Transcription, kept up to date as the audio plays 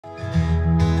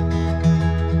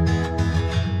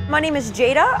My name is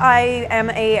Jada. I am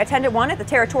a attendant 1 at the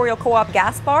Territorial Co-op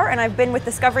Gas Bar, and I've been with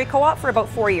Discovery Co-op for about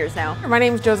 4 years now. My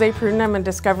name is Jose Pruden. I'm a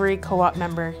Discovery Co-op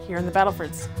member here in the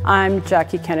Battlefords. I'm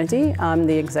Jackie Kennedy. I'm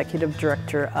the Executive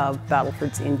Director of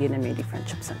Battlefords Indian and Métis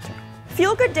Friendship Center.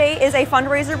 Feel Good Day is a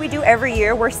fundraiser we do every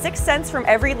year where 6 cents from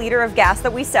every liter of gas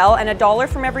that we sell and $1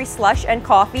 from every slush and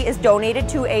coffee is donated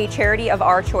to a charity of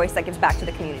our choice that gives back to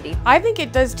the community. I think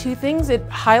it does two things. It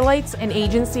highlights an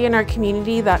agency in our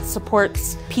community that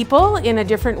supports people in a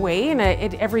different way, and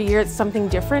every year it's something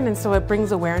different, and so it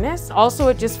brings awareness. Also,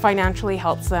 it just financially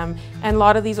helps them, and a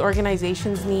lot of these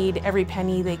organizations need every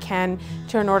penny they can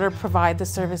in order to provide the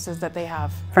services that they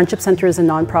have. Friendship Center is a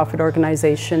nonprofit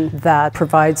organization that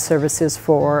provides services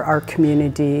for our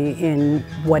community in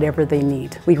whatever they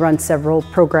need. We run several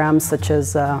programs, such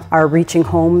as our Reaching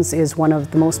Homes is one of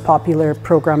the most popular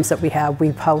programs that we have.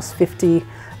 We've housed 50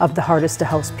 of the hardest to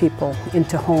house people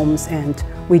into homes, and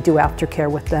we do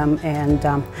aftercare with them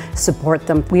and support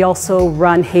them. We also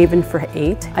run Haven for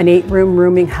 8, an 8-room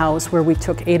rooming house where we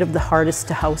took 8 of the hardest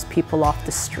to house people off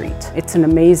the street. It's an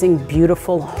amazing,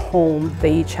 beautiful home.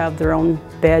 They each have their own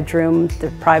bedroom,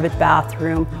 their private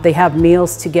bathroom. They have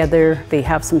meals together. They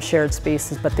have some shared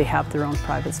spaces, but they have their own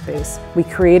private space. We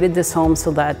created this home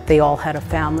so that they all had a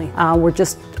family. We're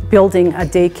just building a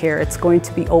daycare. It's going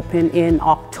to be open in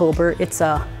October. It's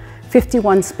a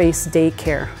 51 space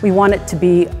daycare. We want it to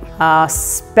be a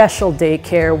special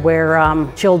daycare where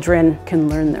children can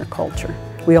learn their culture.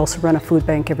 We also run a food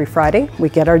bank every Friday. We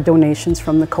get our donations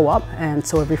from the co-op, and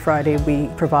so every Friday we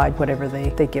provide whatever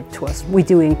they give to us. We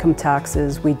do income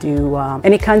taxes, we do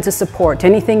any kinds of support.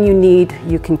 Anything you need,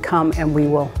 you can come and we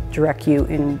will direct you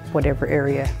in whatever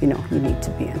area you need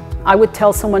to be in. I would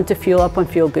tell someone to fuel up on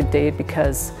Feel Good Day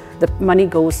because the money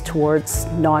goes towards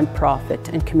nonprofit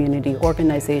and community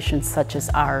organizations such as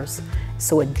ours,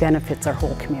 so it benefits our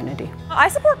whole community. I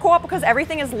support co-op because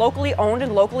everything is locally owned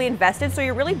and locally invested, so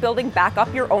you're really building back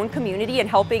up your own community and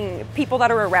helping people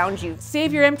that are around you.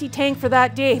 Save your empty tank for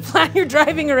that day. Plan your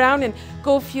driving around and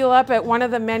go fuel up at one of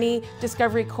the many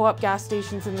Discovery Co-op gas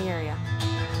stations in the area.